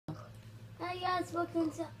Hi guys, welcome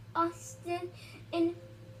to Austin and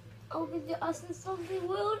over to Austin's Lovely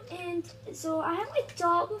World. And so I have my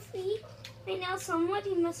dog with me right now, so I'm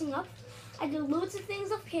already messing up. I did loads of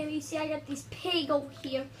things up here. You see, I got this pig over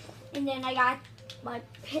here, and then I got my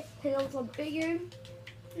pillows are bigger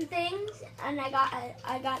things, and I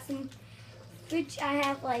got some fridge. I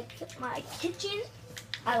have like my kitchen.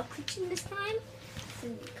 I have a kitchen this time,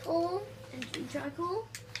 some coal and some charcoal.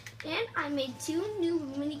 And I made 2 new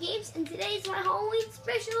mini games, and today's my Halloween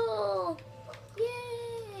special!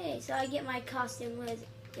 Yay! So I get my costume. Where is it?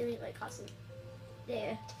 Give me my costume.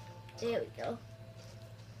 There we go.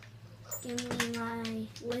 Give me my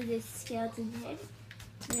wizard skeleton head.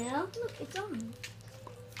 Now, look, it's on.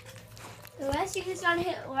 The rest you just gotta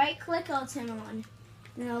hit right click, I'll turn on.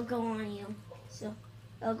 Then it'll go on you. So,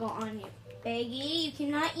 it'll go on you. Baggy, you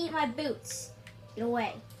cannot eat my boots. Get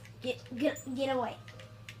away. Get away.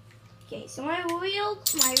 Okay, so my real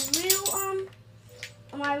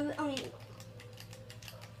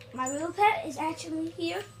pet is actually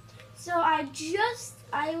here. So I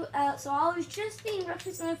was just being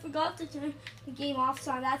breakfast and I forgot to turn the game off,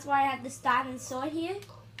 so that's why I have this diamond sword here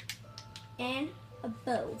and a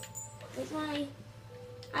bow.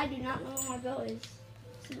 I do not know where my bow is.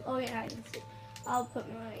 So, oh yeah, I can see. I'll put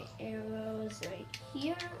my arrows right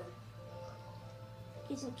here,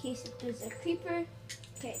 just in case if there's a creeper.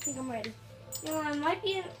 Okay, I think I'm ready. You know, I might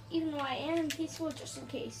be, even though I am in peaceful, just in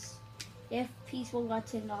case. If peaceful got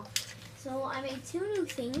turned off. So I made 2 new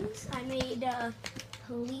things. I made a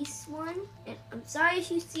police one. And I'm sorry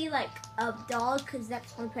if you see like a dog, because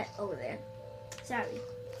that's my pet over there. Sorry.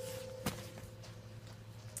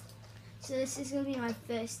 So this is going to be my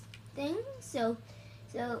first thing. So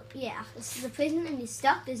yeah, this is a prison and you're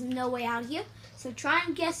stuck. There's no way out of here. So try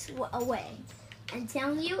and guess a way. I'm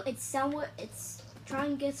telling you, it's somewhere, try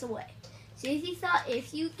and guess away. So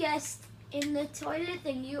if you guessed in the toilet,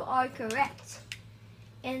 then you are correct.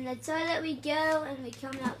 In the toilet we go and we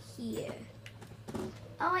come out here.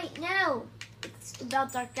 Oh wait, no. It's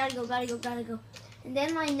about dark. Gotta go. And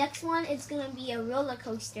then my next one is gonna be a roller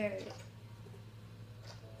coaster.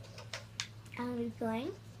 I'm gonna be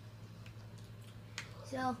playing.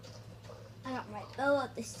 So I got my bow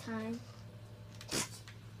out this time.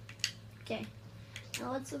 Okay.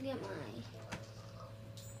 Now let's look at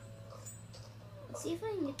let's see if I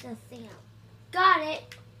can get the thing out. Got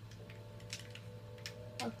it!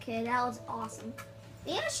 Okay, that was awesome.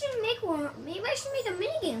 Maybe I should make one. Maybe I should make a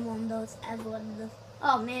minigame one of those as one of those.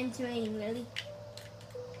 Oh man, it's raining, really.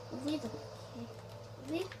 It's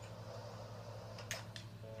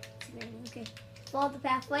raining, okay. Follow the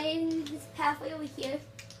pathway. This pathway over here.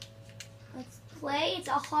 Let's play. It's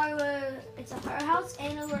a horror house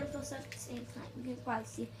and a roller coaster at the same time. You can probably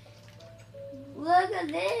see. Look at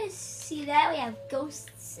this. See that? We have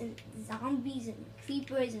ghosts and zombies and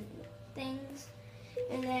creepers and things.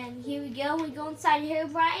 And then here we go. We go inside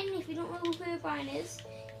Herobrine. If you don't know who Herobrine is,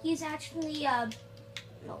 he's actually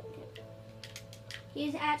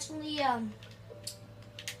he's actually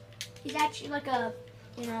like a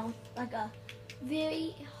like a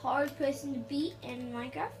very hard person to beat in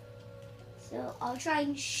Minecraft. So I'll try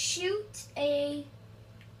and shoot a.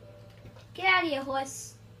 Get out of here,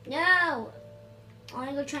 horse. No! I want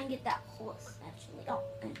to go try and get that horse, actually. Oh,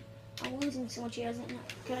 I'm losing so much arrows.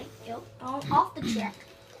 Can I go off the track?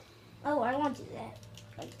 Oh, I don't want to do that.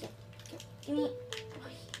 Okay. Give me.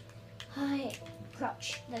 Hi.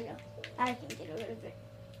 Crouch. There you go. I can get rid of it.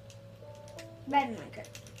 Bad in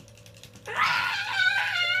Minecraft.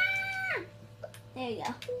 There you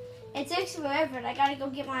go. It takes forever, and I gotta go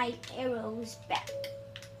get my arrows back.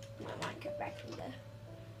 My Minecraft back from there.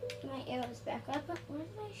 Get my arrows back up. Where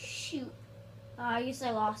did I shoot? Oh, I guess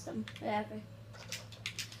I lost them. Whatever.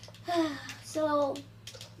 So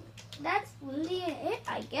that's really it,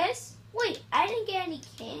 I guess. Wait, I didn't get any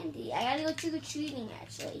candy. I gotta go trick-or-treating,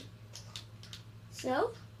 actually.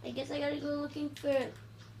 So I guess I gotta go looking for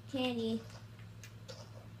candy.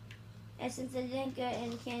 And since I didn't get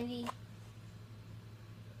any candy,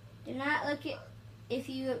 do not look at. If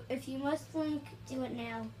you must blink, do it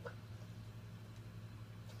now.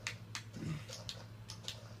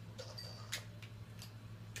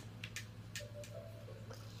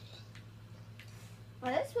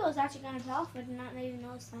 Well, this wheel is actually kind of powerful. I did not even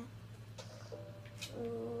notice that.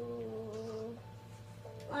 Ooh.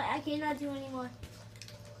 I cannot do anymore.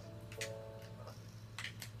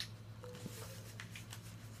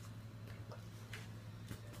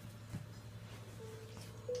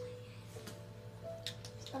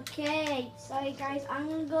 Okay, sorry guys, I'm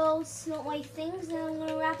gonna go smelt my things and I'm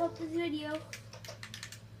gonna wrap up this video.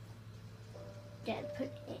 Then put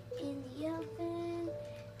it in the oven.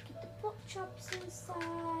 Get the pot chops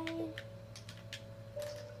inside.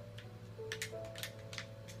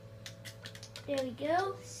 There we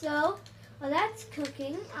go. So while that's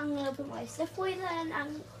cooking, I'm gonna put my stuff away then.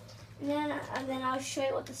 And then I'll show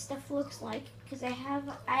you what the stuff looks like because I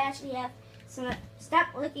actually have some. Stop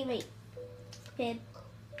licking me, Pib.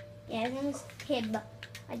 Yeah, his name is Pib.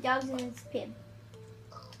 My dog's name is Pib.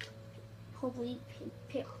 Hopefully,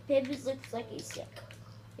 Pib looks like he's sick.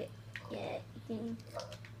 Yeah, you can.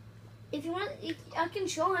 If you want, I can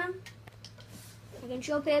show him. I can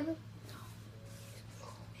show Pib.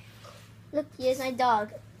 Look, here's my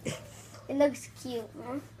dog. It looks cute,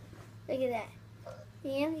 huh? Look at that.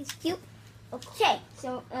 Yeah, he's cute. Okay,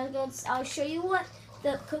 so I'll show you what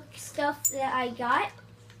the cook stuff that I got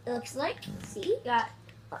looks like. See, got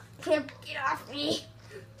Pib, get off me.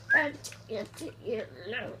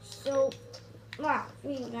 So,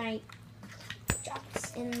 my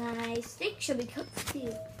chops and my steak should be cooked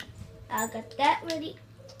too. I got that ready.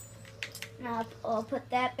 Now I'll put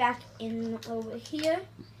that back in over here.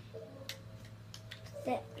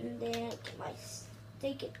 And then get my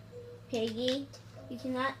steak. Piggy, you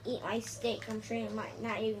cannot eat my steak. I'm sure you might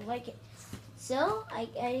not even like it. So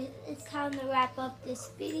it's time to wrap up this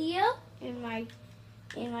video. And my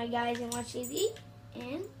guys and watch TV.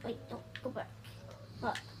 And wait, don't go back.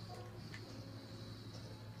 Look.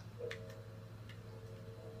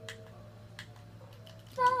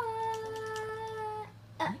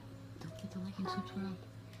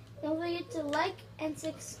 Don't forget to like and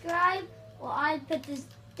subscribe while I put this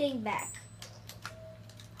thing back.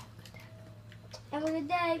 Have a good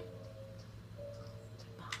day.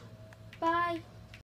 Bye.